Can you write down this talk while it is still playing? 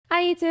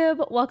Hi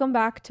YouTube, welcome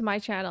back to my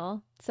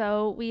channel.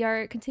 So we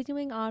are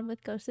continuing on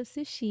with Ghost of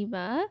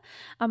Tsushima.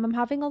 I'm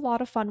having a lot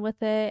of fun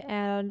with it,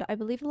 and I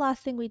believe the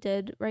last thing we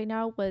did right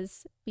now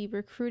was we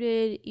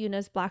recruited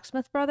Yuna's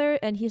blacksmith brother,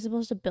 and he's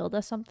supposed to build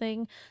us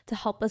something to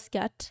help us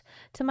get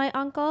to my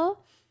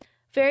uncle.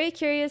 Very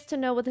curious to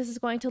know what this is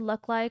going to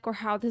look like or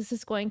how this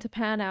is going to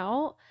pan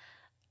out.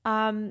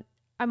 I'm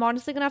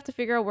honestly gonna have to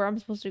figure out where I'm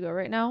supposed to go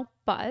right now,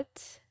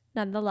 but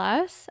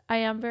nonetheless, I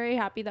am very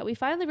happy that we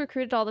finally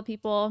recruited all the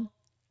people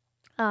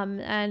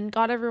and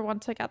got everyone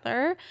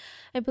together.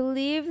 I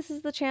believe this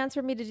is the chance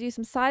for me to do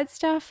some side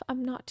stuff.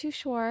 I'm not too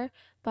sure,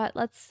 but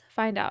let's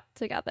find out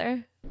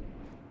together.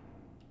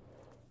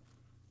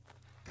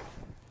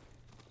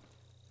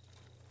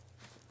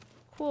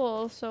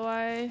 Cool, so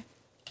I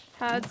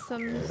had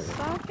some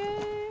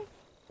sake.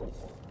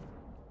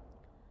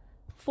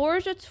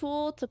 Forge a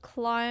tool to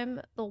climb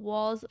the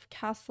walls of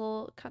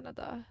Castle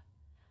Canada.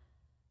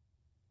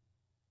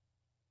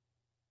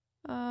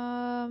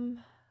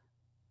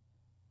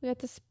 We had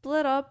to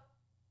split up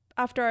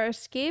after our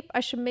escape.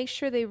 I should make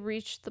sure they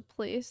reach the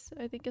place,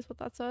 I think is what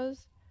that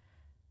says.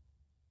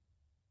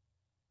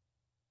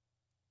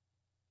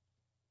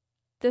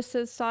 This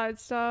is side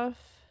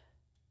stuff.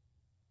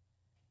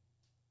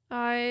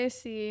 I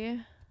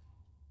see.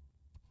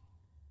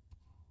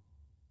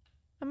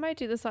 I might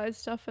do the side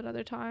stuff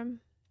another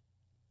time.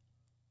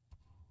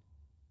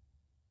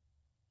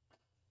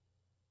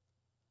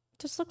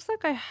 Just looks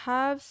like I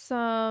have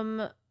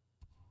some...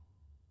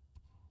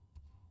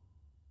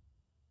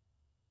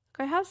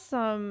 I have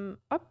some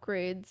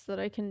upgrades that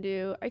I can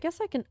do. I guess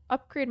I can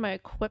upgrade my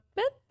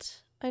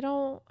equipment? I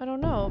don't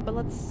know, but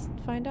let's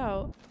find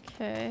out.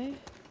 Okay.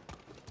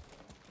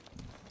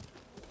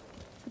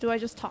 Do I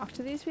just talk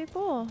to these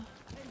people?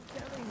 I'm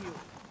telling you,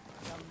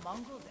 the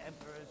Mongol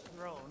Emperor's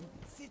throne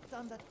sits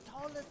on the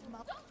tallest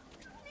mountain.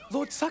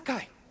 Lord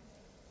Sakai!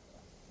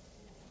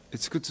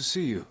 It's good to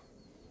see you.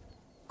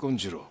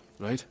 Gonjiro,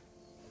 right?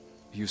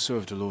 You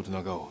served Lord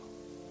Nagao.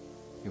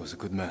 He was a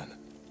good man.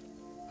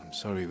 I'm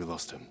sorry we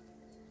lost him.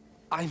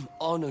 I'm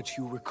honored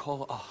you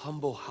recall a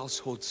humble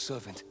household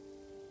servant.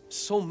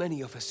 So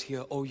many of us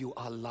here owe you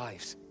our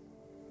lives.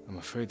 I'm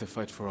afraid the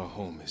fight for our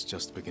home is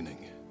just beginning.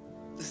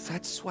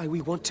 That's why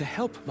we want to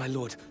help, my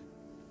lord.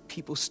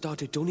 People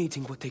started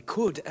donating what they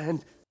could,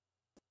 and...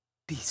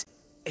 Please,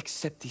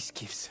 accept these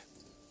gifts.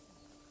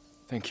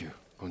 Thank you,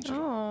 Gonjiro.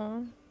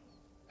 Oh.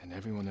 And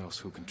everyone else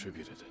who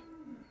contributed.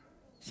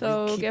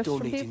 So, we'll keep gifts from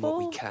donating people?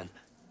 what we can,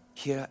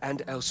 here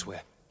and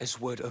elsewhere, as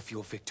word of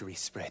your victory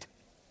spread.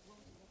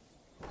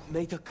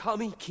 May the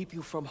Kami keep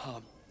you from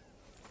harm.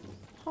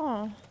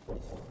 Huh.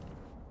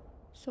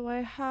 So I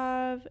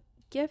have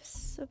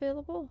gifts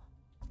available.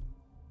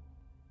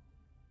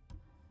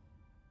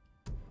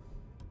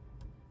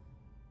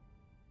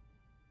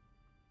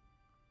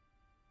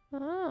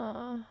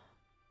 Ah.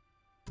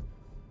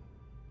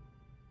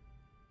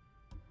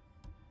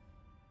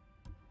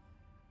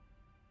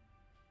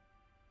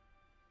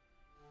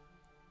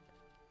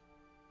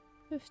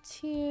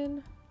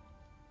 $15.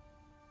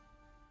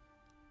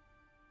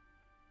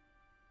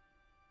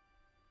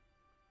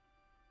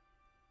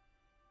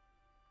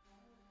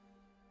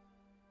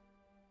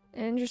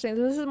 Interesting.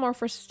 This is more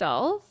for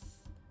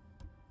stealth.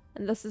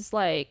 And this is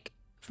like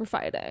for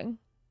fighting.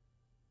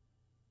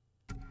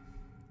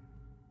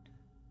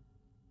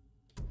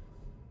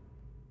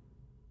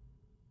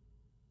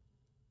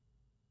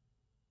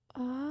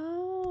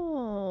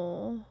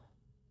 Oh.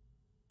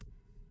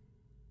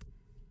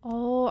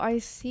 Oh, I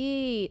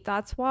see.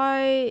 That's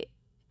why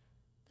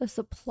the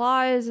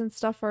supplies and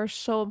stuff are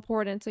so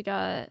important to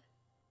get.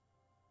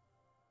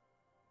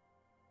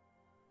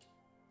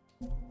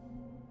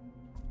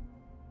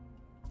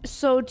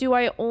 So do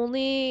I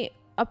only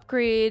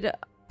upgrade,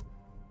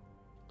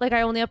 like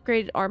I only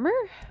upgrade armor?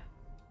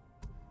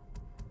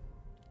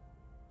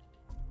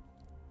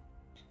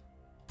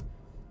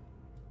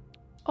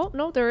 Oh,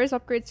 no, there is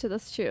upgrades to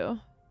this too.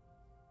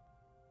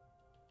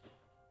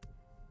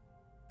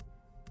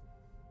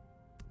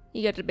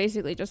 You get to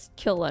basically just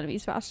kill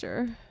enemies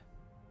faster.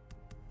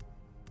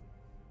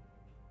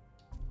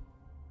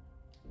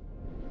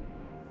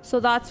 So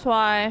that's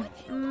why.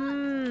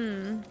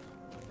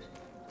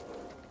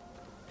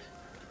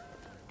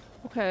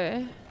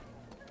 Okay.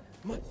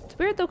 It's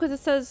weird though because it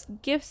says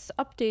gifts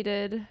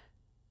updated.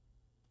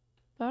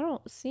 But I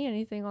don't see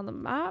anything on the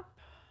map.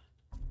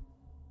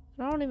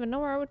 I don't even know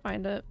where I would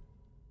find it.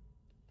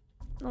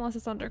 Unless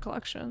it's under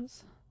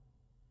collections.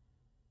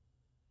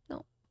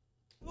 No.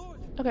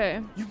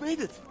 Okay. You made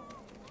it!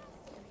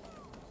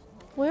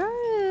 Where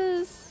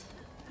is...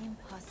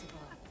 Impossible.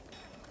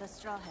 The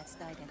Straw Hats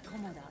died at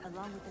Komoda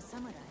along with the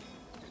samurai.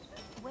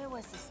 Where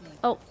was the snake?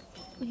 Oh,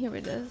 here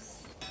it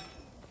is.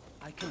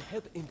 I can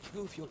help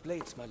improve your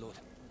blades, my lord.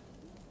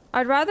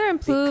 I'd rather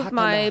improve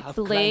my katana of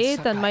blade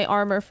Clan than my Sakai,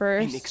 armor An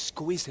first.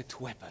 exquisite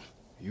weapon.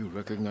 You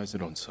recognize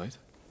it on sight?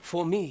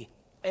 For me,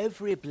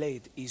 every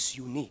blade is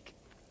unique,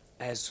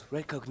 as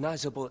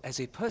recognizable as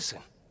a person.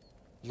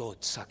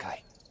 Lord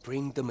Sakai,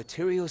 bring the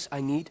materials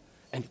I need,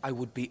 and I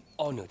would be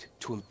honored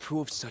to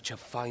improve such a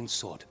fine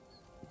sword.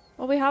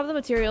 Well, we have the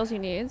materials he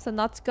needs, and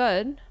that's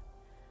good.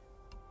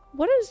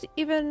 What is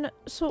even...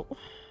 So...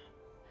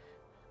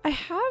 I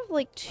have,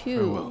 like, 2.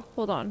 Farewell.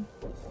 Hold on.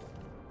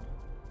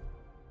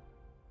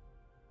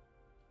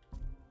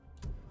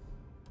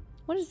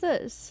 What is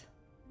this?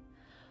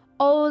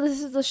 Oh,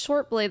 this is the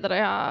short blade that I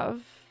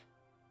have.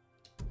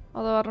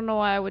 Although I don't know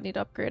why I would need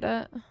to upgrade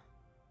it.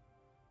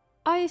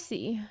 I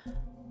see.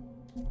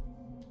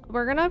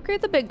 We're gonna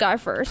upgrade the big guy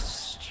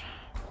first.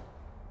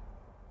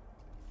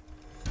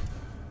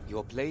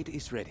 Your blade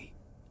is ready.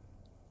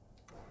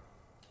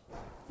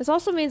 This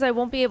also means I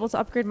won't be able to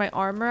upgrade my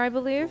armor, I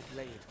believe.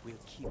 Your blade will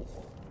keep.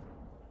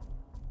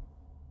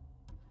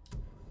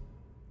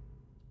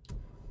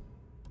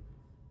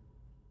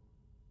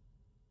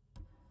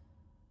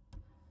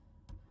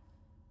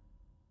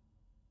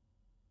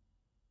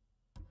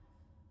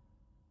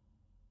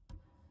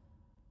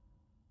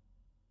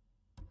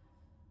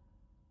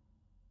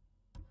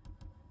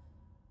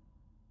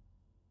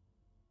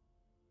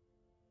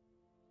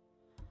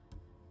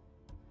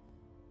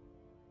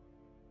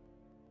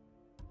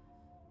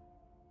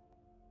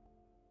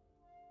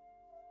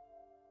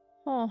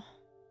 Oh.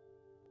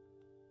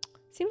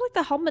 Seems like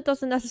the helmet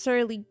doesn't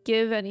necessarily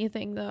give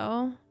anything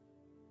though.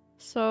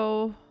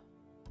 So...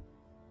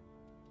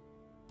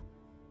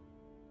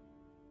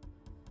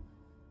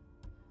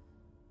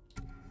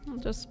 I'll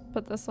just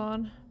put this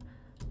on.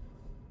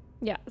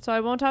 Yeah, so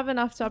I won't have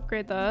enough to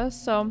upgrade this,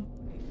 so...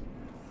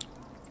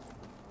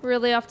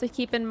 Really have to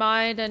keep in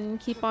mind and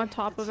keep on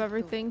top of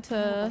everything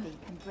to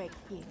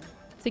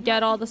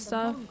get all the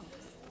stuff.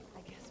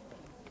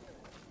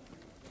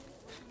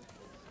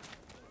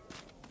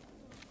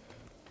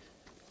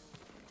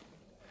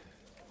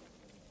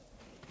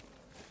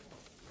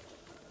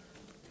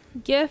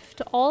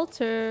 Gift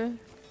altar.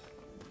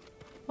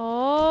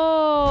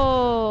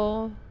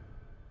 Oh.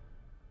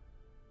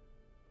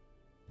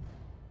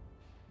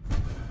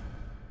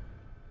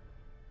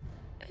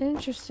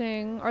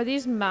 Interesting. Are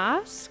these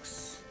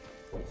masks?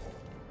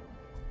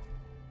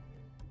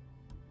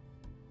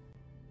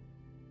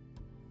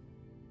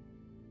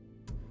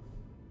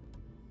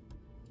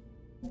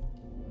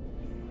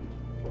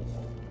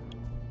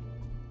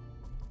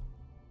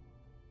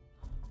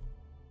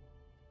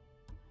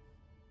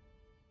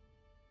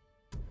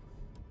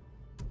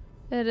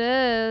 It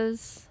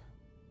is.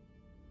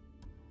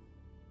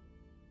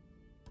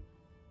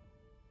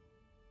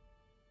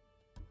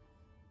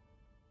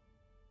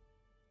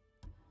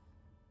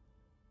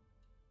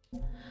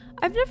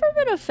 I've never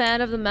been a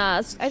fan of the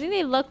mask. I think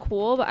they look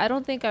cool, but I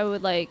don't think I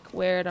would like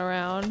wear it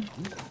around.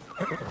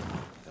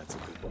 That's a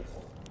good one.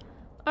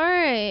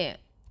 Alright.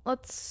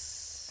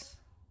 Let's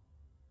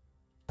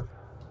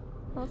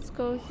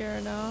go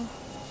here now.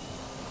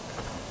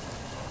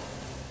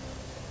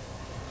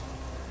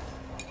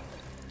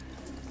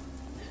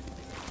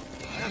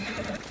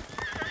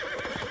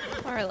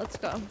 Alright, let's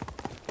go.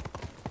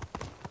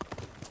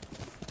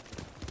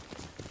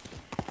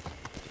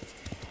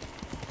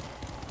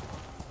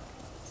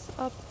 It's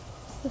up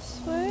this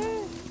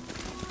way.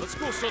 Let's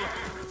go, Sora.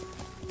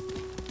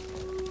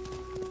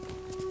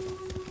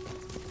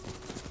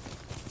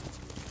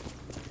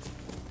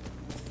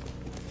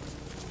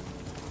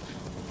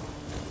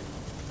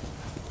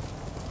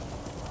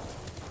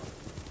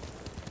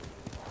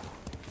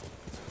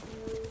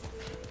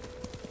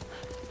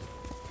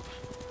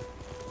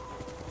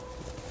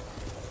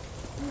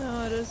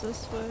 No, it is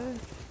this way.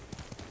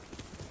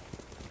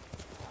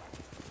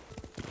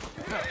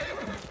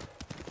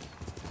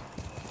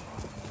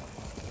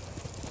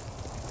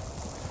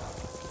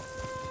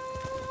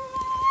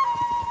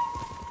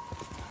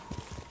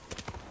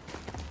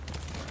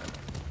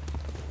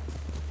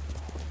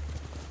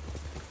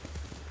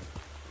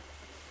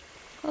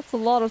 That's a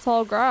lot of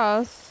tall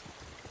grass.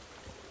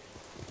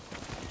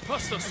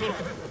 Faster, Sora.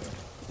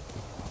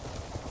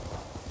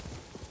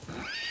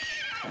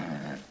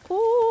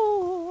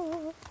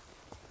 Ooh.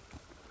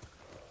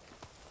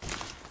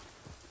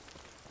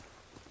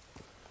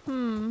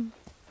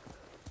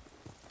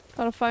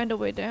 Gotta find a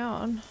way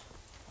down.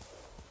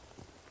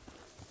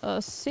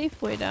 A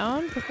safe way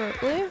down,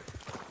 preferably.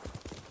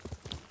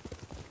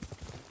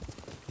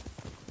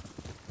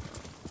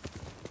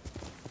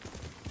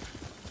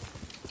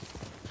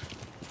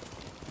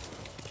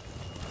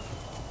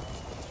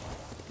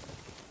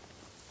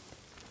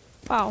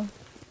 Wow.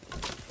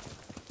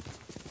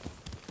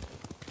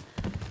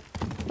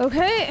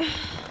 Okay.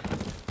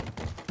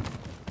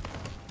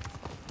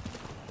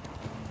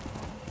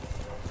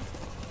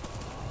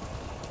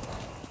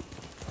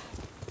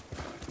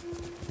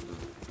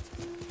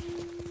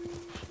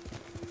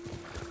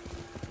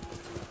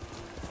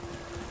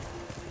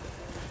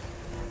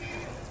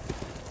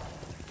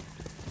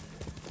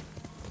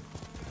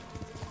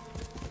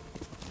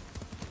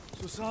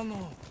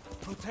 Susano,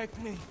 protect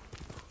me.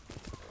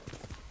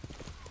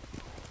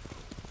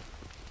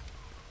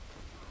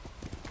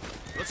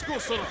 Let's go,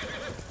 Sora.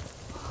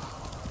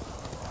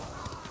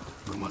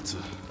 Komutsu,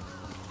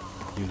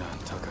 Yuna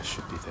and Taka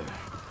should be there.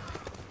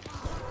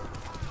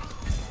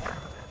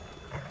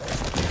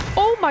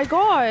 Oh my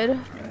god!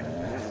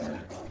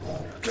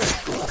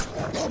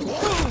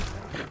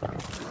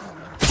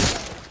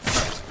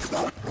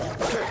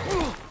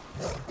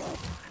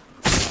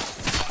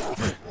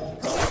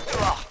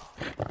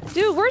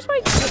 Dude, where's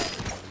my...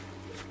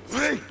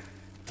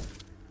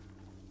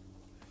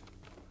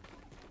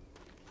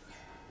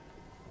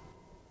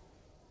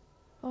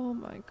 Oh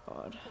my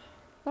god.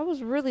 That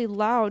was really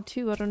loud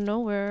too, out of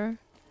nowhere.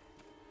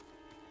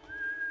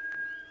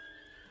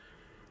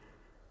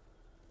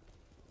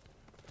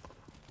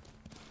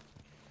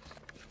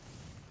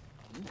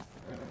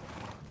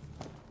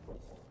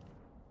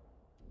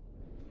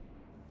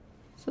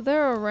 So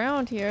they're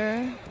around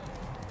here.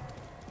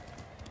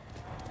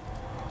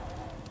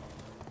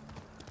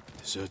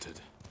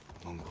 Deserted.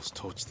 Mongols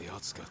torched the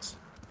outskirts.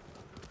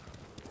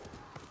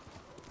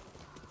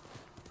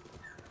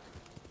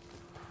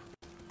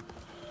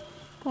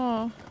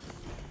 Huh.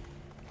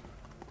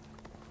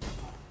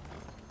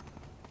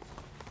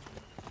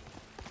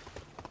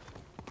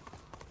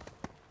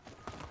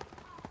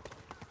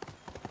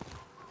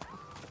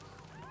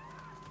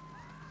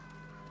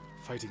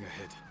 Fighting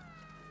ahead.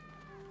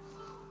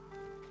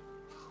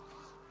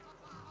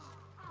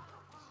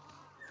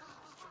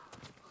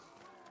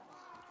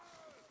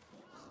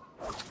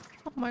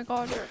 Oh my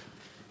god.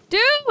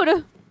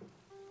 Dude!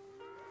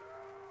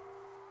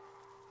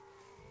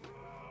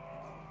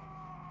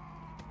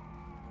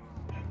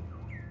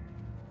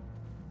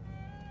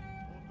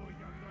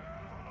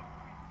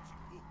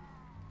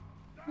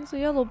 There's a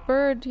yellow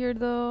bird here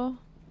though.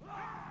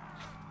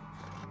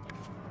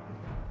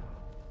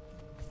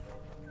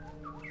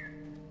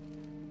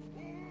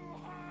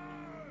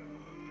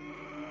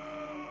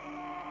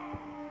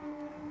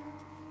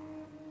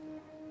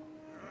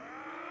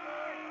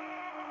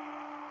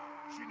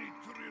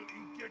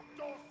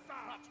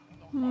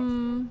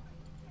 Hmm.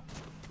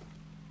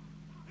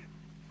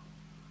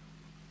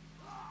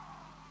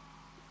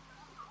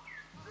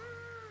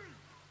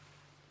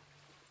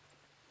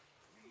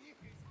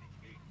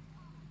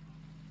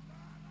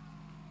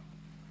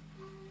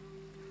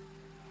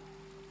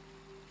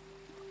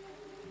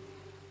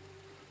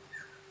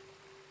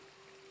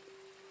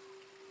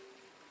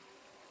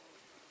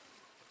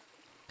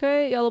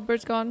 Okay, yellow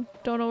bird's gone.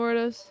 Don't know where it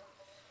is.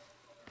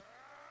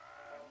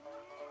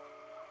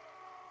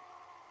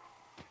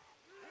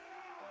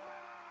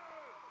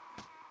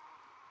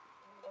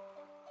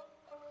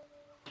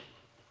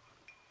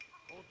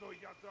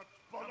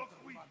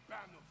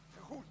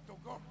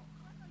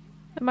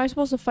 Am I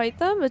supposed to fight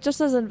them? It just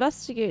says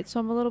investigate, so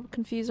I'm a little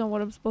confused on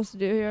what I'm supposed to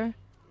do here.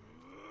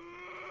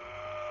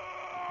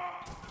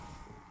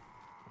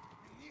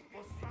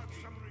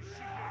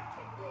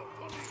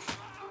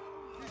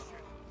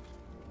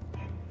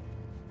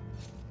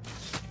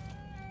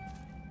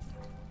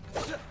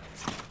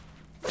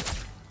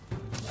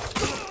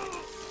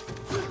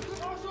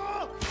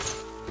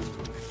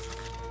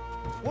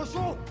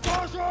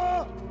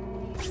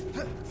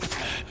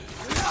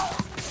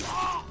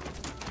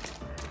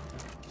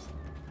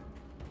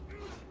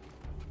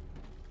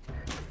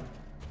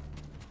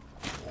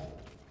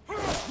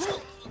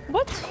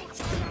 What?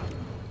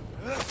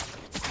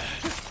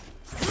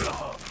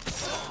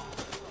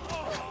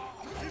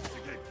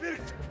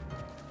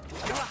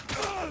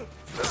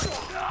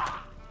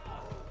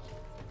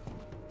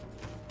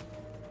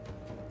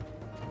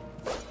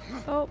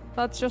 Oh,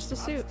 that's just a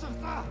suit.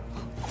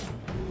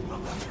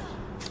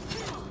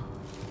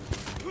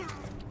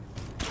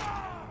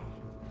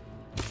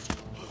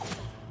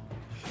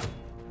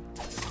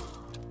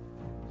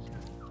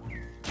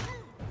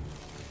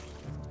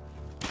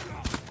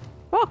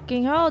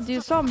 Fucking hell,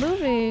 dude, stop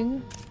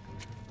moving.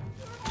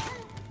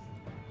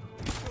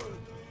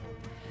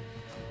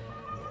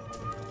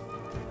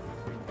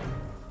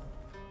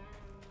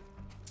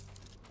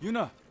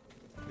 Yuna,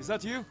 is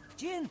that you?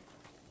 Jin,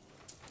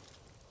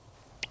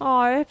 Oh,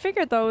 I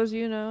figured that was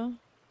Yuna.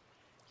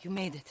 you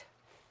made it.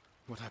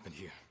 What happened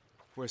here?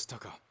 Where's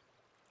Taka?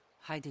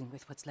 Hiding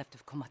with what's left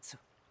of Komutsu.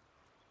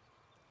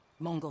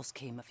 Mongols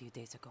came a few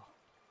days ago.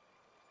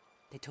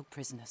 They took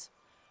prisoners,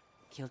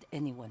 killed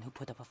anyone who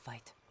put up a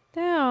fight.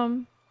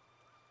 Damn.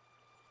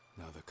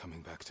 Now they're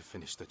coming back to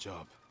finish the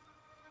job.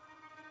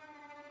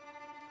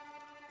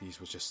 These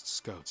were just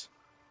scouts.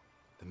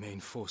 The main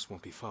force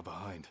won't be far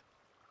behind.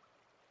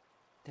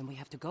 Then we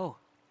have to go.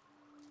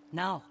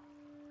 Now.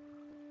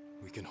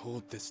 We can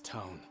hold this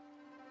town.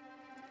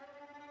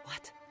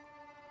 What?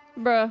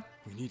 Bruh.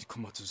 We need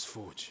Komatsu's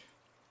forge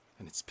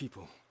and its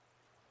people.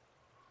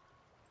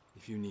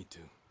 If you need to,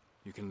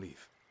 you can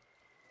leave.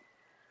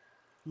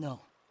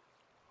 No.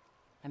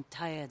 I'm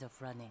tired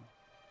of running.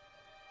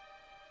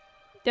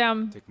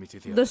 Damn. Take me to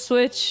The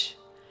switch.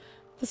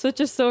 The switch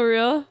is so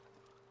real.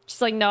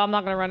 She's like, no, I'm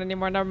not gonna run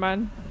anymore. Never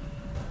mind.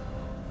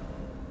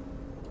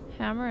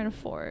 Hammer and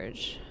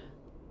forge.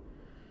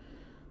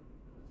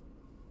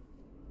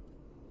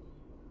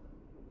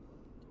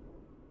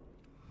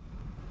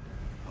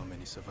 How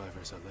many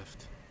survivors are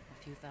left?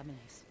 A few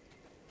families.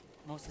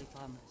 Mostly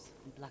farmers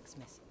and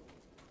blacksmiths.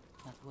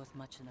 Not worth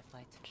much in a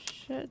fight.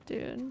 Shit,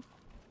 dude.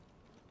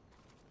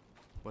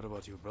 What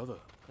about your brother?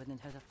 Couldn't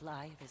hurt a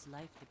fly if his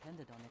life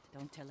depended on it.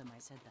 Don't tell him I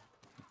said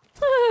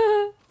that.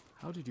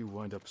 How did you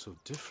wind up so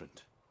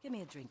different? Give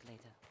me a drink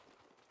later.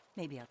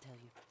 Maybe I'll tell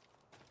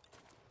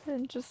you.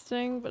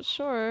 Interesting, but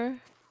sure.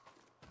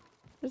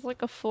 There's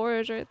like a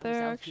forge right I was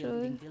there, out here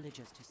leading actually.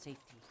 villagers to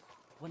safety.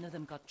 One of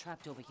them got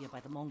trapped over here by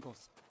the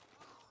Mongols.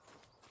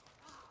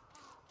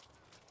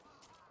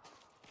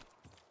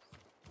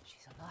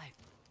 She's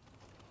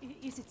alive.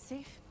 Is it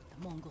safe?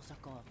 The Mongols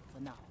are gone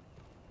for now.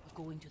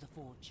 We're going to the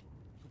forge.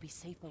 You'll be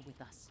safer with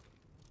us.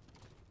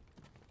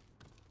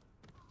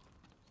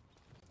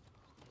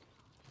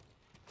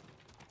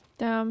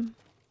 Damn.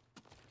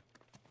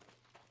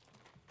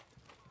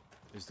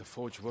 Is the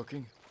forge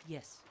working?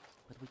 Yes,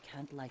 but we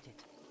can't light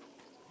it.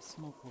 The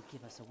smoke will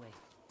give us away.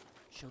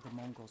 Show the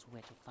Mongols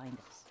where to find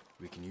us.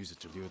 We can use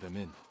it to lure them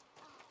in.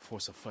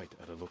 Force a fight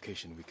at a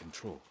location we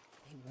control.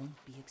 They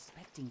won't be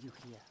expecting you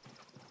here.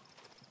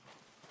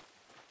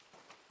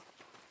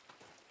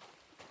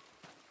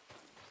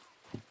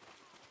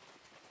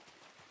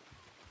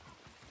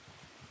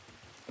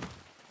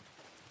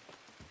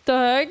 The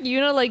heck?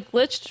 Yuna like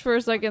glitched for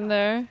a second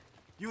there.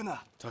 Yuna,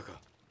 Taka,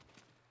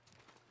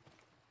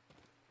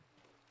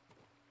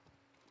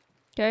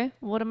 Okay,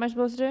 what am I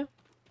supposed to do?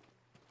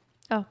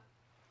 Oh.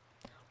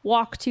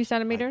 Walk 2 I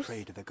centimeters.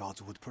 prayed the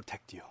gods would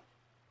protect you.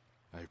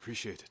 I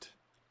appreciate it,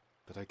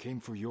 but I came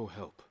for your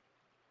help.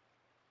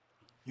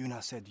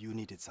 Yuna said you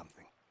needed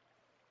something.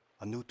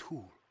 A new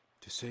tool.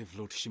 To save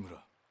Lord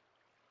Shimura.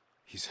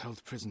 He's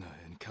held prisoner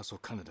in Castle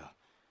Canada,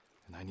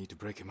 and I need to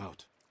break him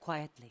out.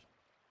 Quietly.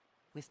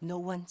 With no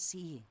one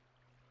seeing.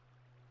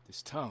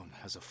 This town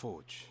has a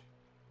forge,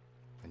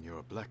 and you're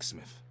a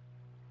blacksmith.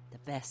 The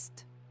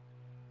best.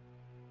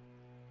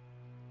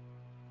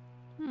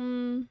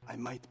 I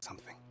might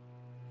something.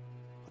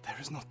 But there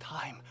is no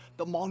time.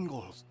 The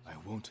Mongols. I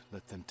won't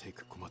let them take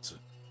Komutsu.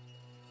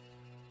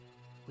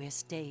 We're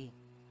staying.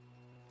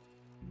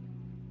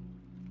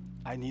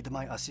 I need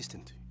my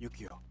assistant,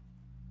 Yukio.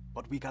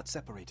 But we got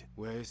separated.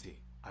 Where is he?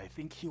 I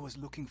think he was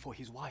looking for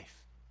his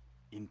wife.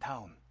 In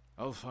town.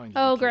 I'll find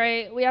Oh Yukio.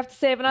 great, we have to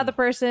save another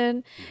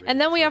person. And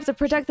then we have to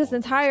protect this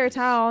entire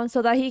town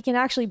so that he can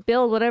actually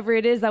build whatever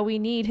it is that we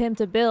need him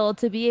to build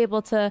to be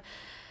able to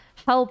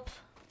help.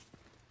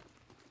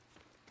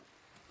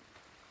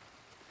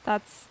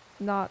 That's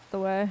not the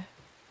way.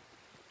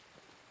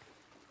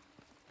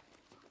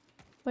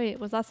 Wait,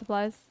 was that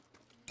supplies?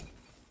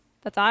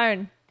 That's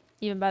iron.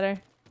 Even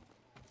better.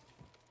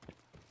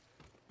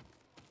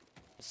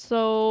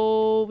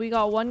 So we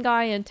got one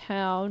guy in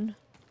town.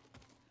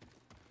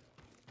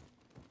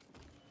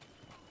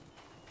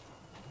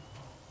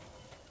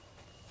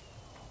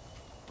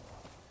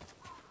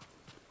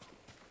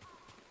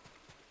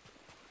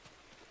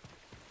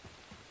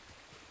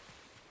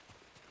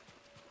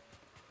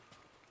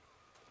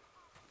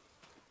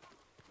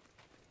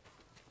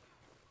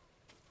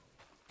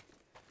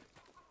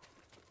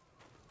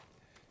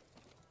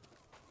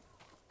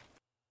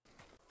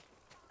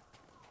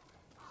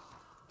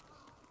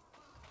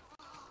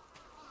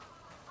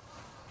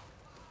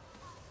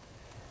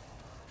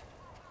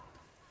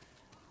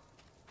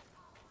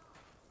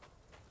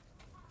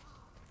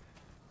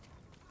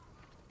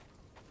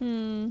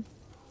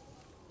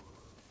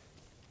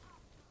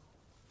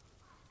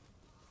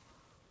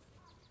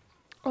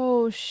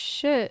 Oh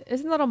shit,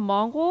 isn't that a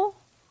Mongol?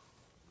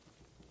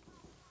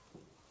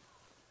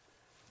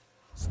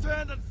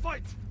 Stand and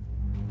fight!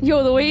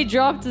 Yo, the way he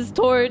dropped his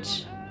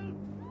torch.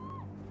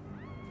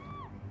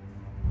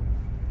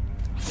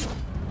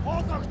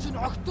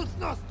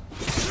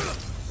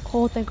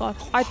 Oh, thank God.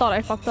 I thought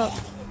I fucked up.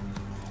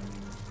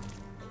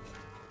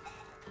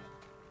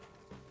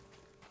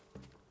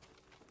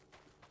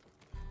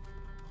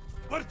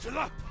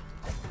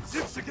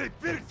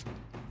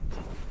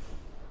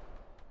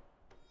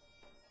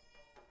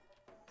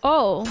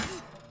 Oh.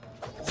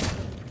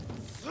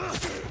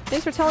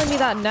 Thanks for telling me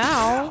that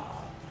now.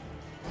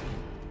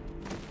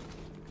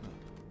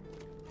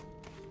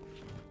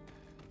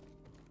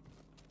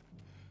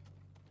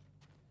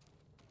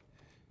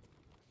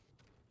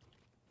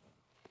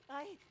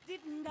 I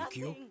did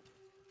nothing.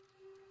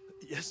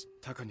 Yes?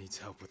 Taka needs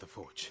help with the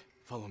forge.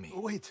 Follow me.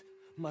 Wait.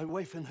 My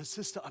wife and her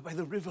sister are by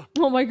the river.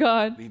 Oh my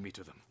God. Lead me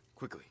to them,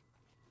 quickly.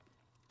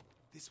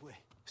 This way.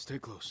 Stay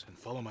close and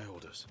follow my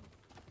orders.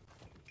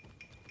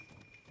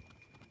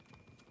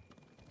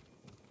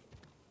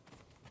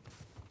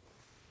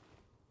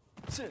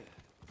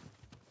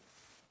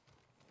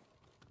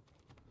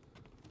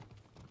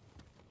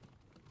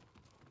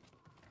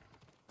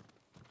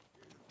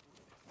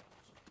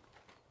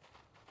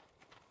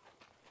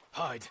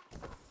 Hide.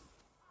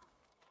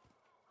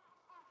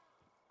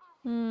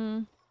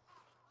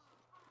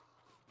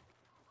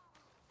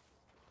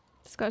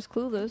 This guy's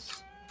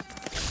clueless.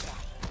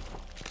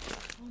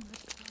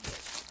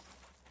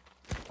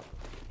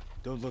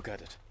 Don't look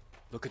at it.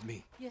 Look at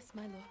me. Yes,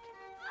 my lord.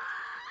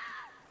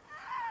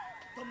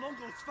 The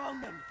Mongols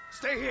found them.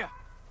 Stay here!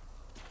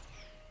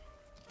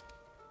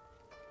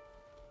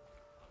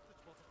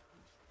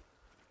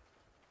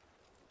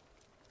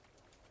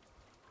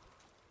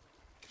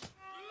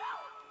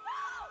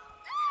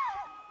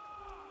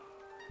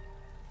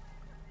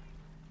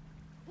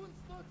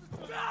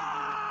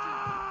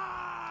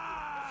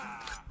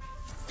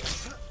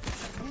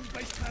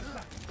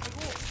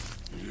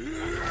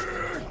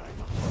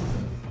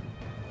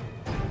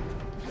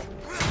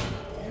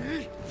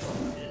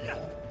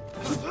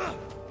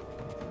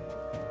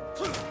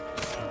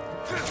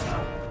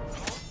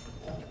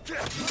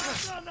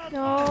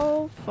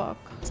 fuck?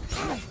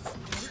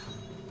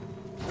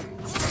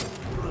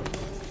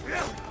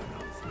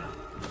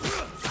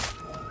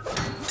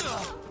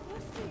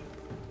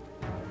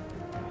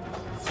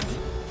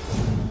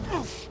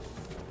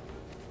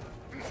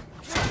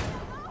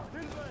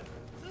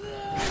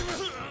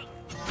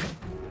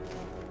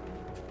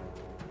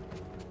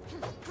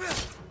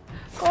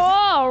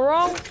 Oh,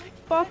 wrong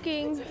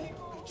fucking.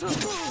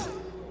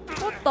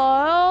 What the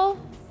hell?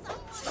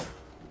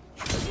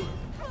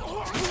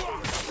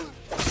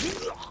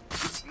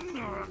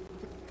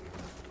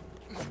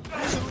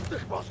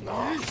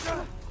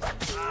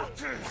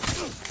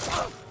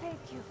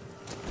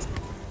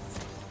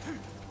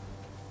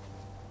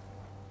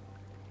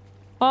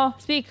 Oh,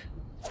 speak.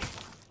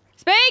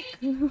 Speak!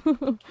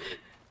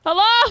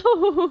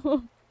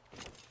 Hello!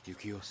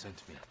 Yukio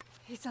sent me.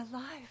 He's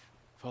alive.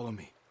 Follow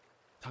me.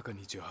 Taka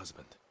needs your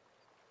husband.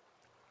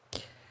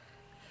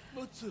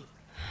 Mutsu,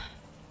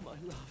 my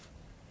love,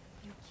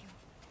 Yukio,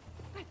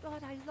 I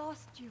thought I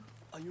lost you.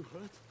 are you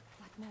hurt?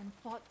 That man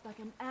fought like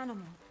an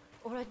animal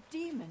or a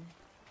demon.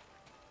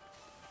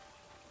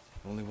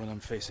 Only when I'm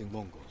facing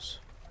Mongols.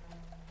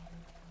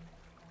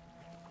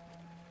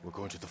 We're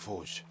going to the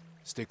forge.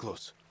 Stay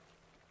close.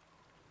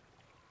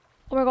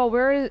 Oh my god,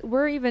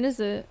 where even is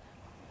it?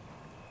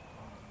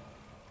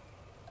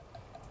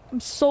 I'm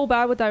so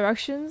bad with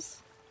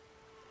directions.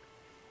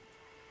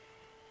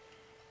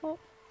 Oh.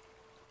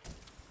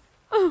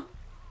 Oh.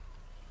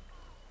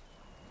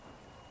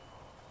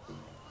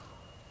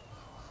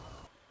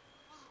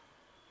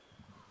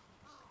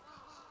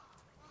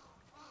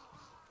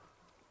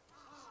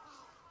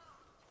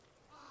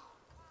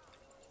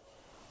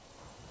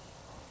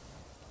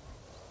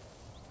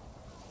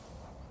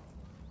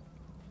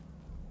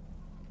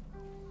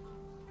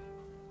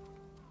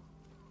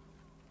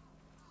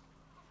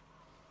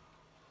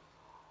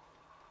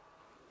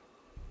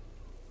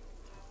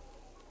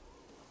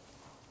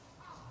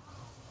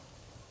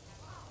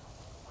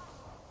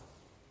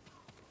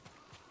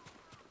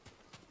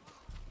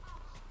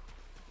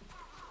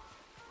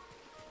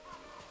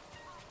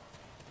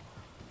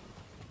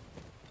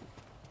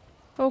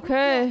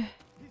 Okay.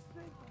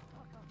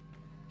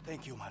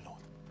 Thank you, my lord.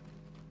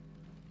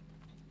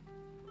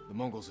 The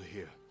Mongols are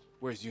here.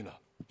 Where's Yuna?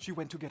 She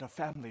went to get her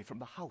family from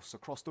the house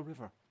across the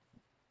river.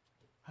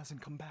 Hasn't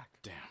come back.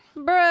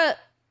 Damn. Bruh.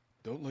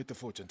 Don't light the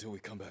forge until we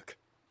come back.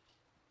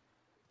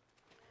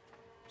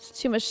 There's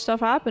too much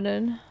stuff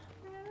happening.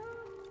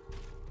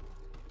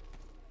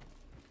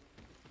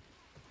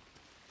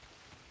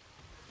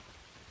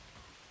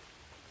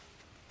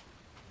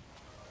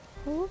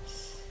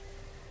 Oops.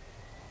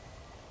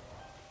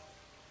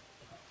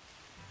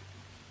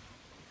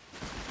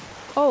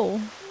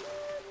 Oh.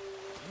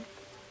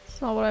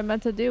 That's not what I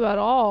meant to do at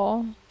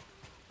all.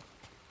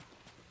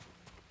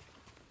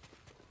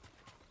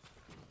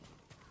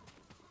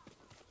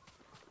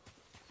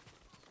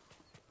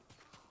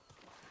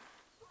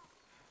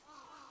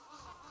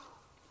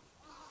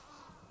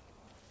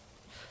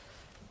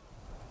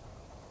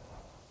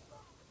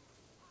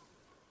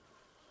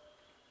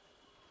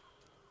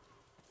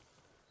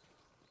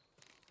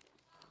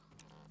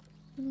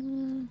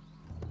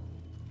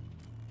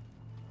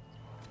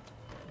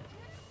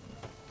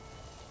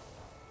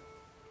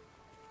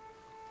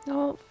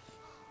 No.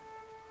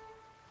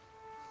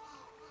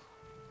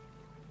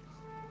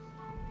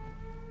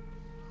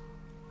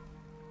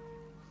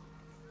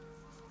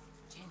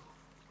 Jin,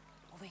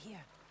 over here.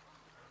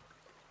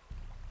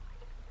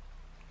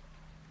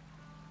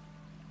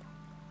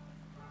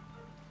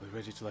 We're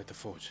ready to light the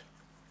forge.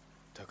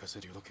 Taka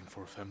said you're looking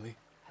for a family?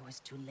 I was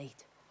too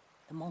late.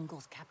 The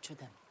Mongols captured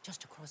them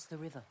just across the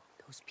river.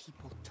 Those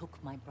people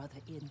took my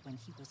brother in when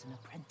he was an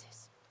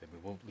apprentice. Then we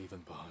won't leave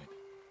him behind.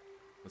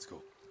 Let's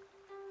go.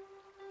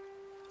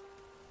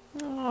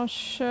 Oh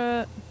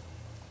shit.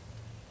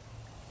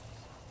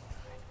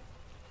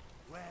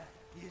 Where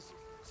is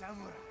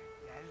Samurai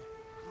Del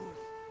Cruz?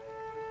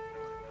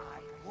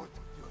 I want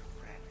your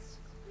friends.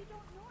 We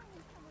don't know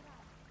any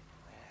samurai.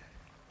 Where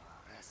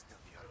are the rest of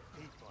your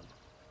people?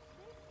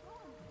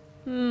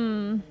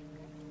 Hmm.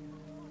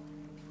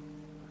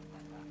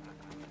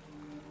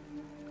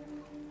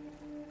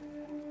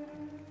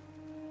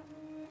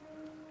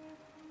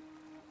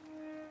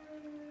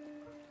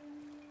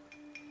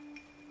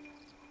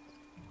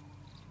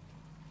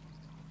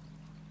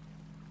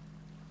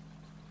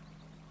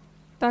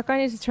 That guy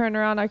needs to turn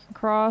around. I can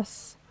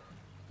cross.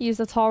 Use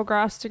the tall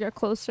grass to get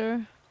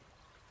closer.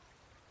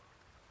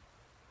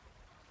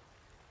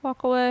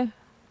 Walk away.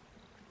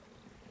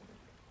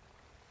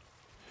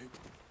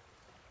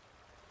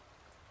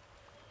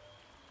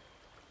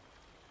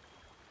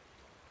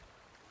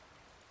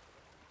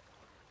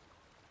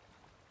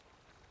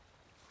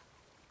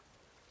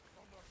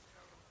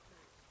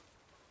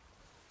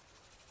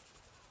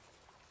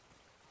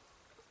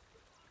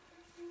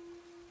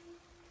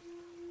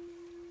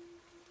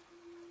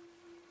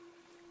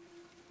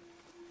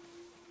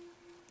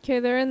 Okay,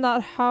 they're in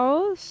that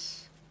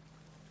house.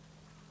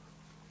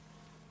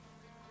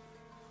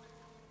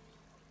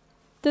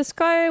 This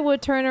guy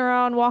would turn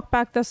around, walk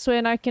back this way,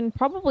 and I can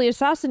probably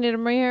assassinate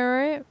him right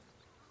here,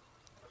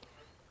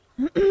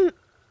 right?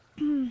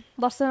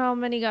 Less than how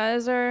many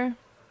guys are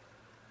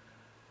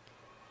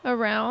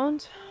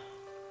around.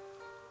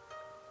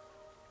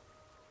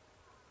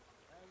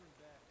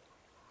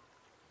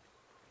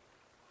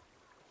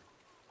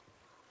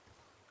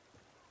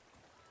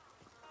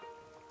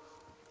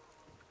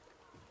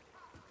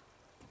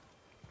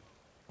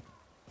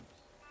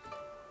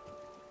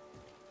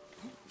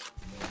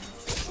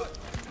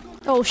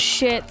 Oh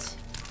shit.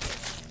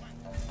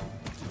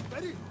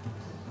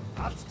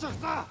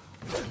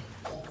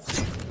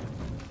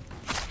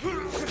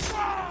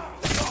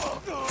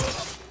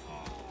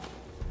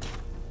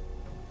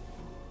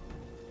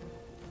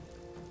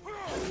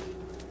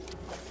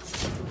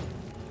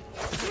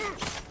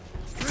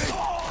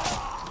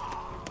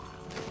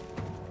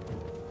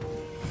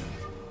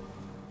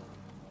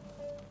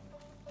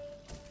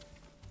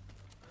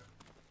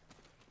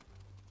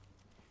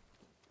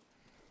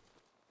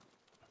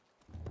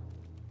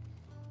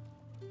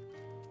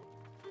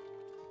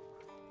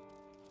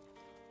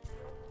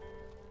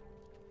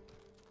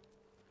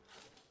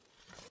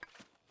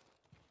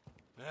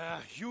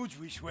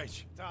 Huge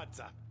wish.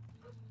 Tata.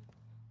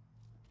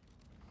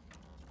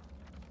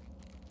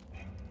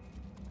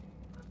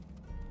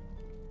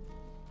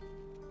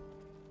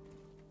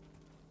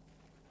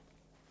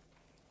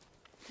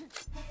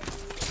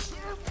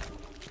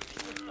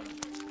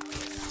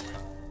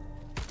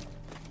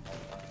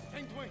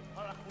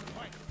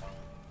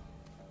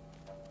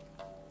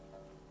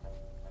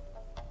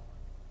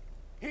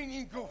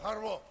 Hininku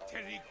harvo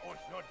terik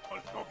osnod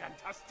polkogan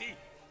tasti.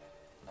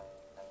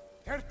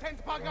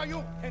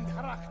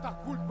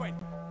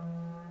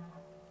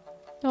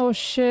 Oh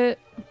shit.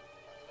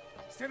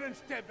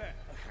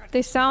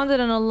 They sounded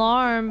an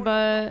alarm,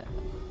 but...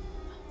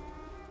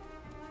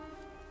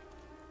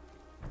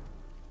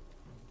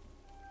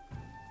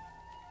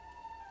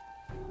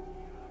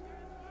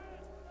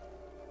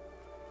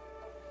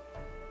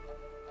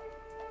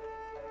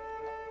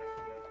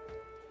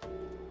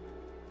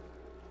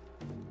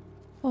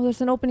 Oh,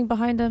 there's an opening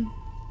behind him.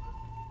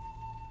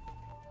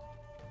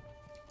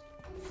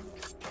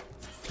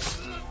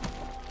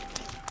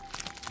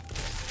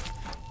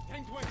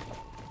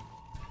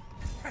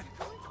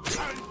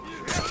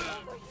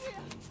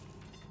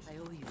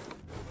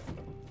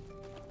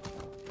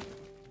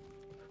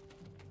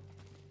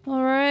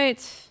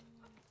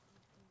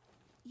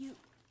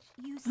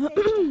 You saved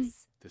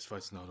us. This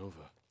fight's not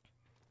over.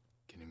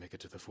 Can you make it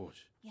to the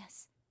forge?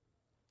 Yes.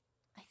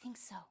 I think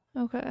so.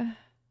 Okay.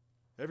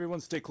 Everyone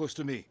stay close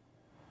to me.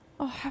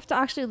 Oh, I have to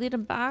actually lead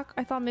him back?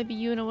 I thought maybe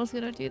Yuna was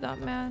gonna do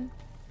that, man.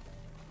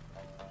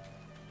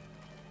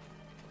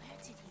 Where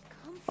did he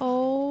come from?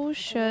 Oh,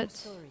 shit.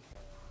 Story.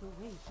 The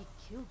way he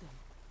killed him.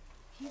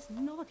 He's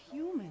not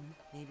human.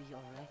 Maybe you're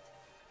right.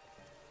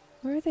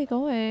 Where are they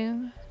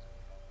going?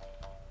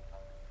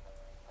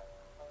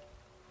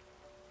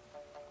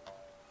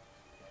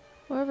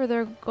 Wherever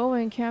they're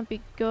going can't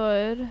be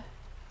good.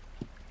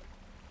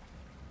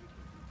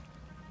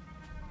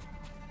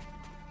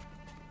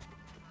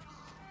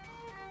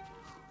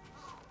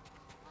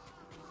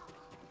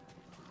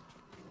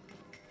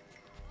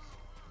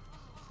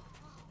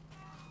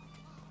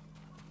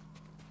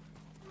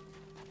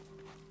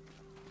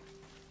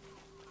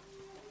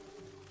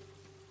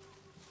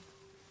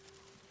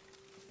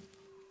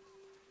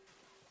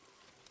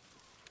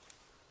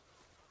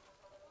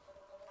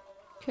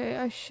 Okay,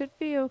 I should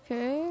be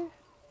okay.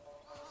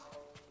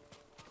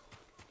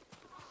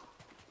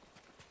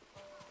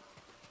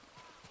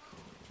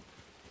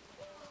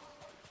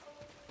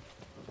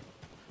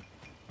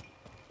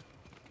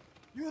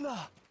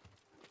 Yuna!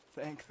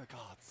 Thank the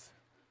gods.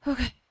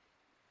 Okay.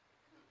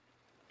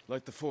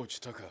 Light the forge,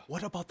 Taka.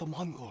 What about the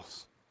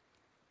Mongols?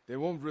 They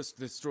won't risk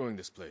destroying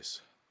this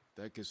place.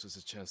 That gives us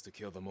a chance to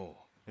kill them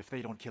all. If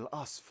they don't kill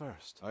us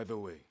first. Either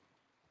way,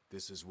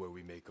 this is where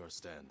we make our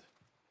stand.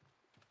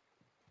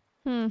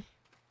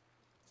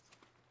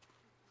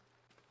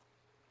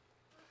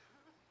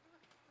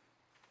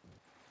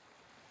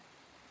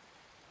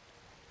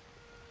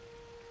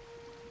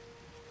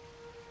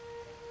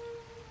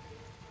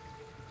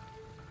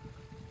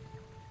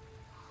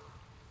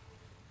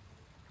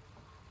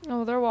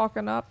 Oh, they're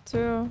walking up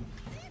too.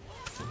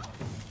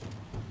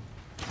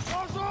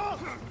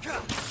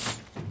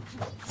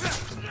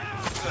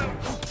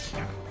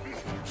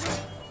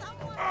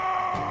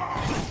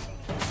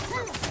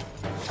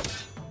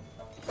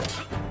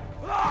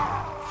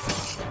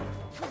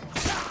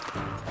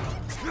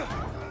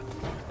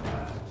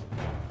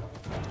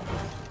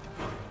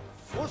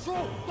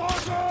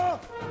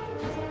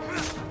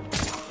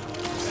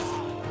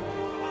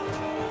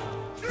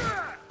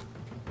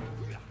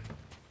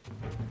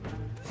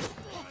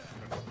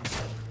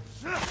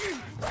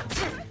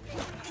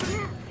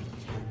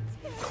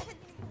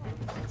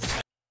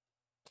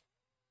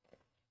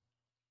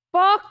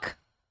 Fuck!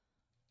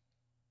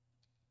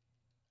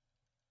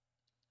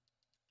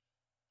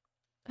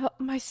 Oh,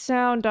 my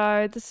sound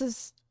died. This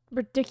is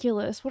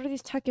ridiculous. What are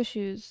these tech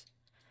issues?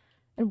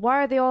 And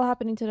why are they all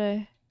happening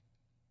today?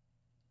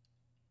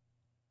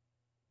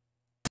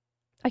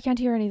 I can't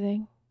hear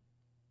anything.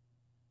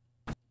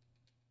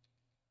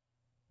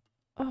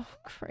 Oh,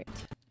 great.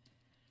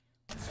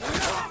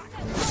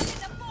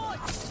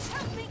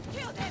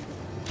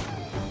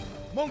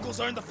 Mongols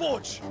are in the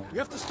forge. We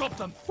have to stop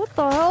them. What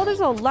the hell? There's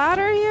a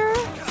ladder here?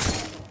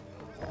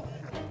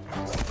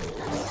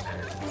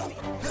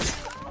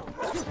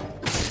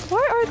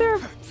 Why are there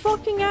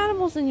fucking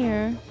animals in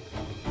here?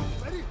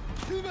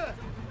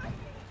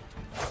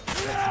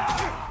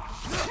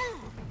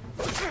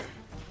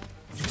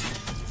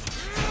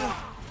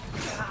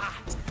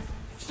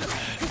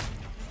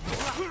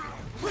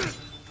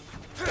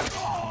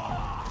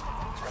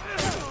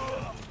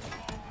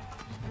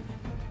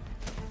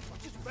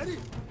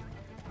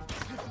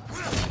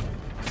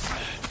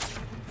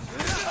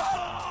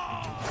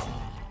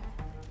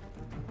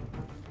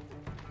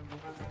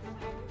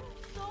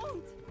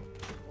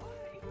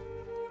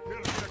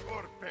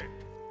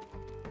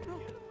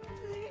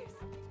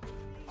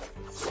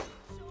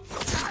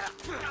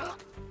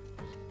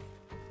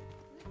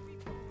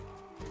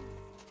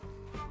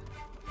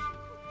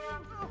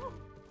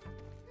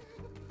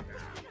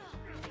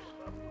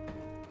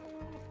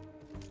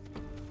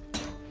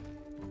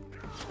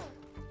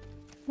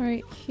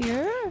 Right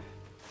here?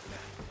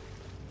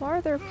 Why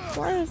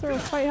is there a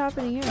fight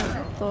happening here?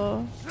 What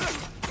the?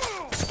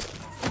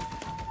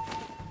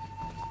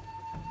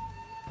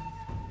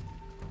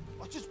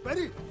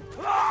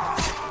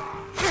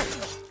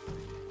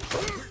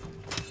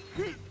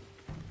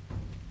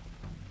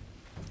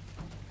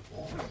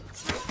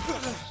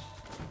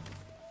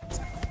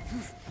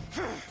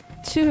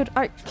 Dude,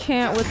 I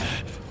can't with.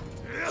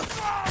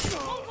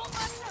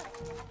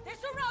 They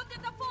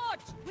surrounded the forge.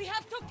 We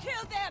have to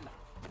kill them.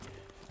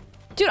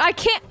 Dude, I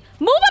can't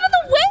move out of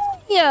the way!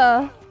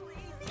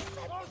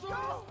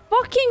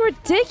 Fucking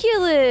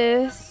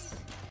ridiculous.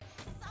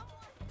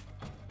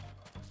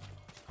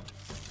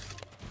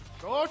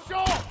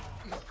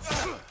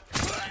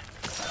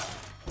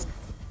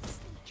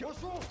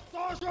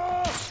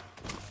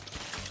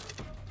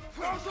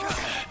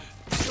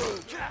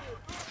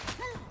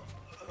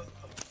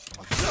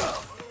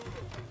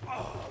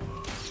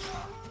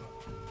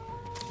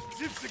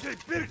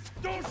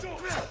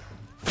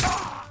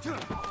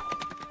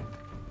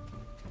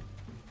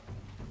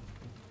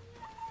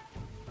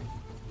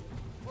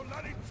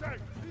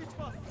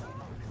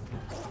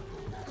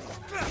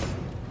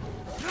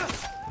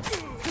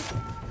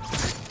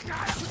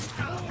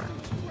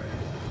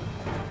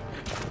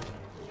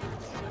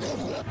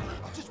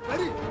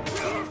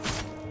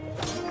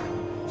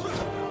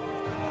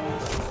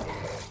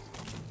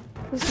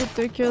 This is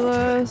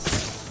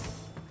ridiculous.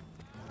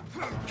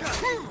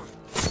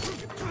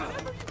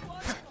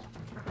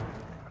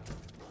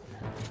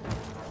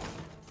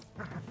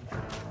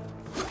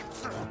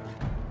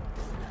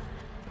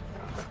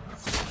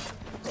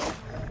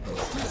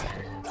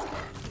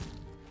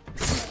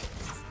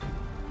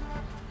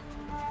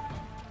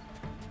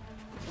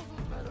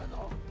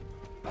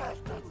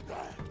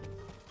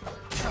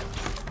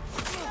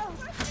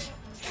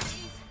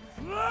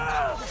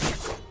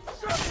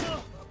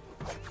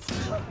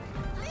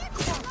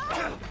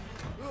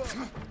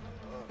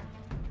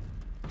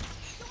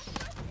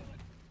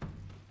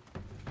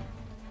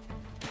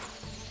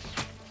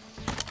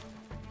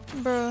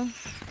 Bruh.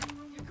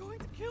 You're going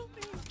to kill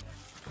me.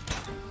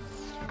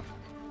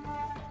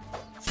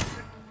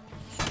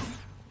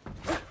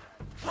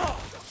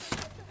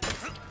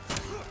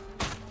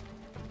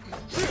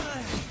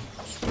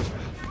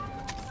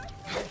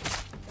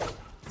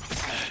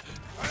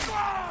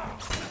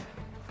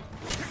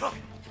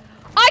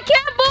 I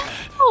can't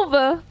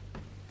move!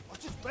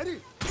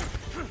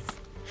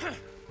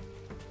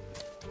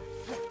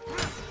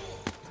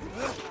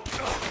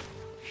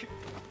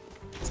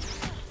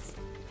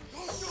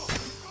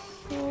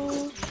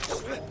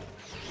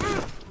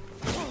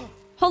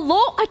 Hello?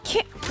 I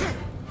can't.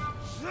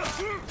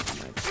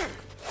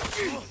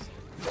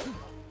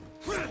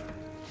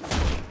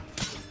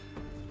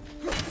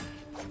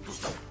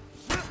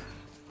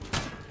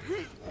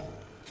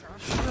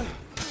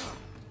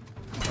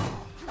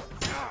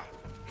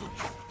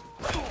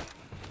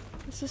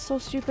 This is so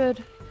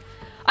stupid.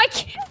 I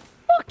can't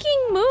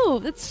fucking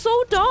move. It's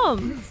so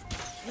dumb.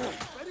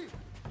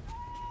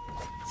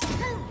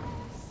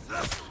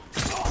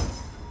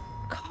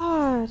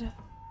 God.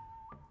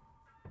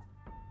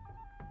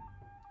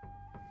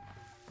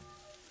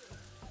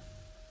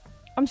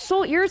 I'm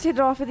so irritated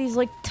off of these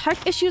like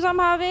tech issues I'm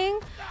having.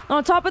 And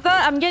on top of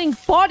that, I'm getting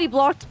body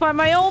blocked by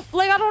my own.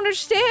 Like, I don't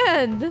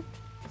understand.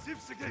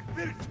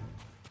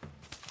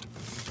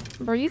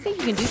 Bro, you think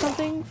you can do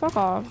something? Fuck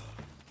off.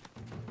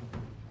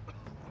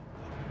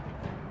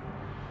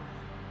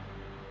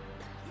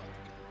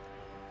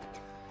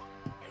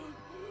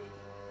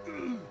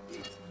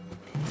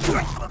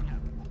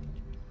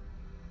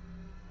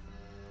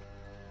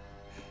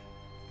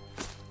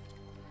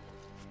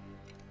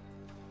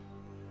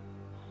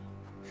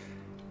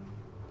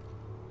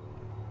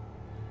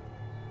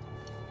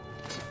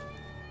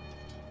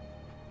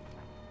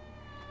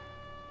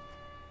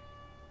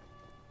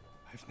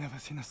 I've never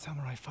seen a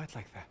samurai fight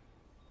like that.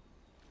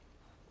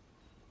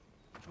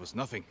 It was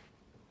nothing.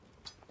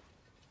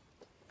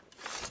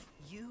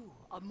 You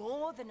are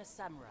more than a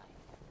samurai.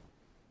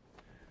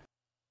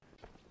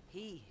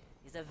 He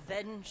is a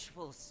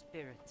vengeful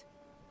spirit,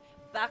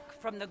 back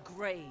from the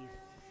grave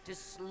to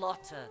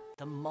slaughter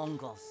the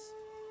Mongols.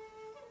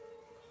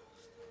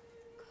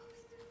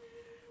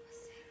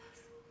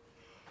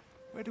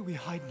 Where do we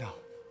hide now?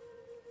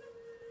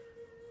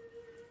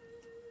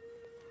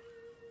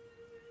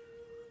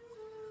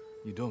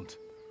 You don't.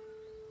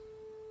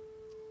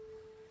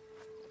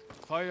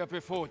 Fire up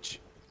your forge.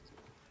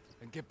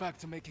 And get back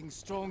to making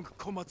strong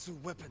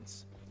Komutsu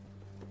weapons.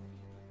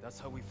 That's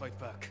how we fight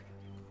back.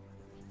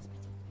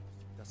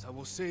 That's how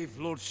we'll save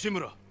Lord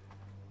Shimura.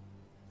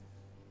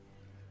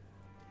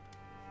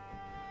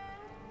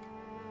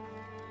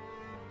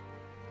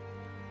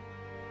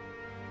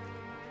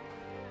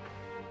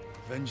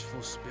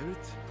 Vengeful spirit?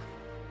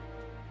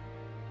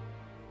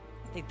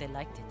 I think they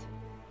liked it.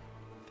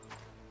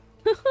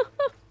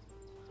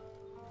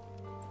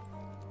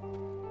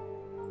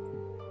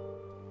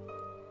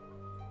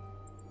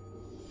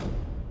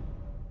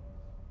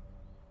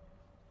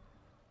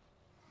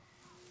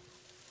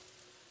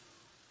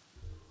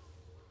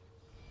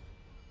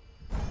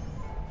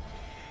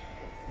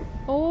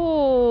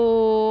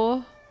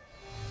 Oh.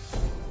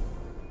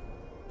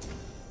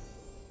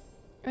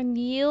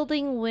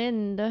 Unyielding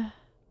wind.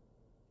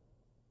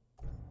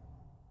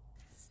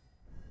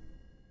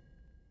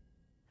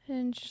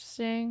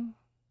 Interesting.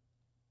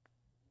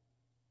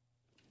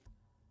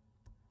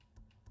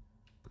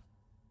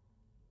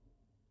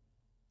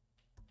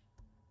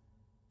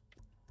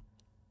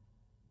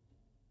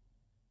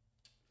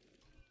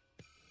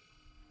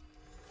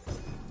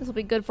 This will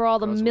be good for all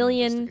the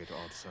million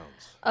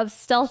of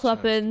stealth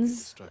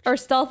weapons or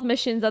stealth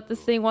missions that this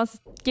thing wants to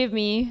give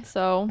me,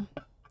 so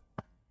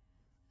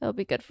it'll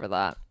be good for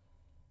that.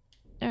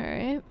 All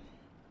right.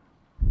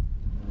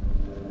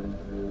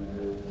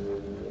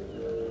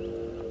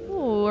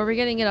 Oh, are we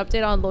getting an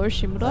update on Lord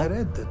Shimura? I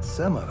read that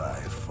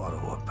samurai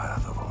follow a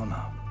path of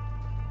honor.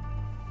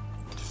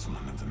 It is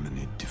one of the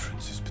many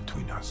differences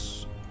between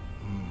us.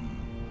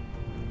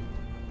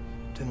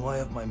 Then why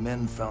have my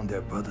men found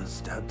their brothers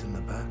stabbed in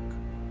the back?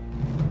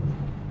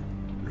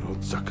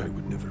 Lord Sakai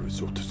would never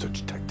resort to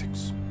such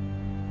tactics.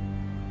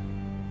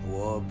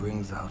 War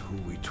brings out who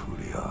we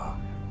truly are.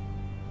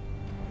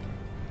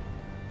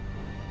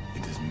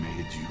 It has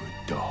made you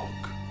a dog.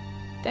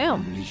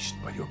 Damn. Unleashed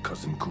by your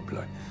cousin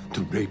Kublai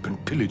to rape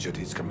and pillage at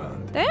his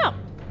command. Damn.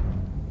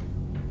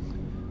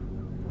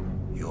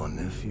 Your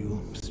nephew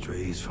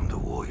strays from the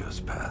warrior's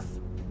path.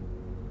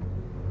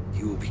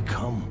 You will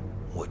become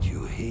what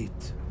you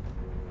hate.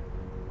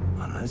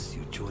 Unless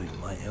you join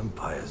my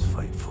empire's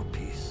fight for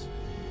peace.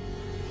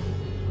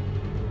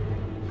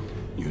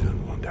 You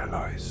don't want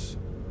allies.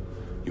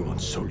 You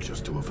want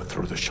soldiers to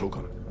overthrow the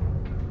Shogun.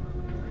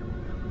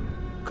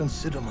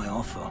 Consider my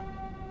offer.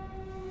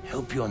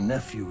 Help your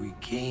nephew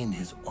regain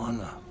his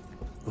honor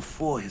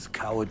before his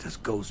cowardice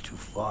goes too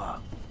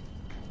far.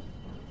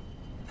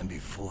 And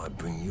before I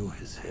bring you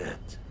his head.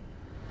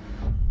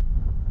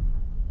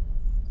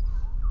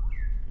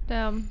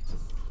 Damn.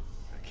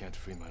 I can't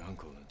free my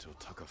uncle until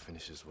Taka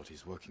finishes what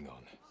he's working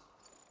on.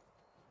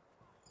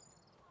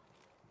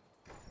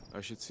 I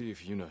should see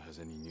if Yuna has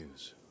any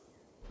news.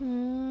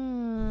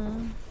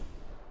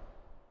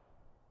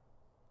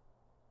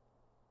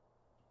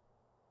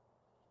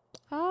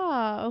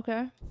 Ah,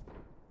 okay.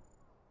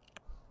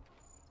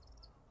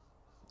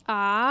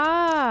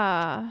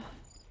 Ah.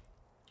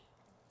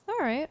 All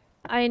right.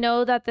 I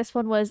know that this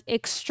one was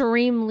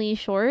extremely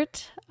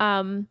short,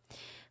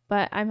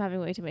 but I'm having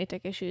way too many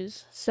tech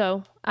issues.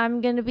 So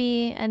I'm going to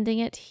be ending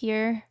it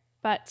here.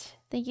 But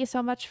thank you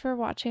so much for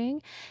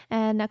watching.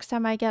 And next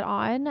time I get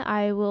on,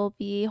 I will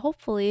be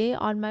hopefully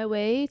on my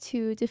way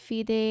to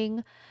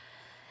defeating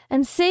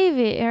and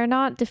saving, or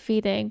not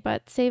defeating,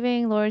 but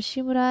saving Lord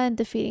Shimura and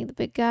defeating the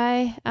big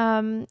guy.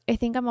 I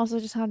think I'm also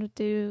just have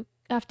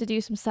to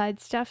do some side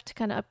stuff to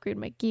kind of upgrade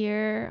my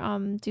gear,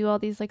 do all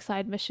these like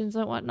side missions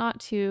and whatnot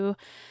to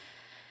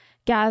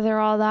gather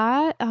all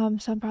that.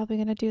 So I'm probably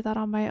going to do that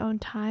on my own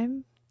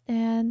time.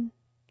 And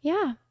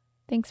yeah,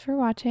 thanks for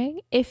watching.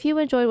 If you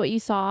enjoyed what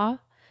you saw,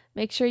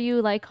 make sure you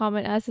like,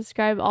 comment, and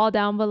subscribe all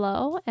down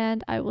below.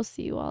 And I will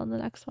see you all in the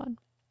next one.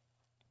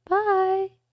 Bye.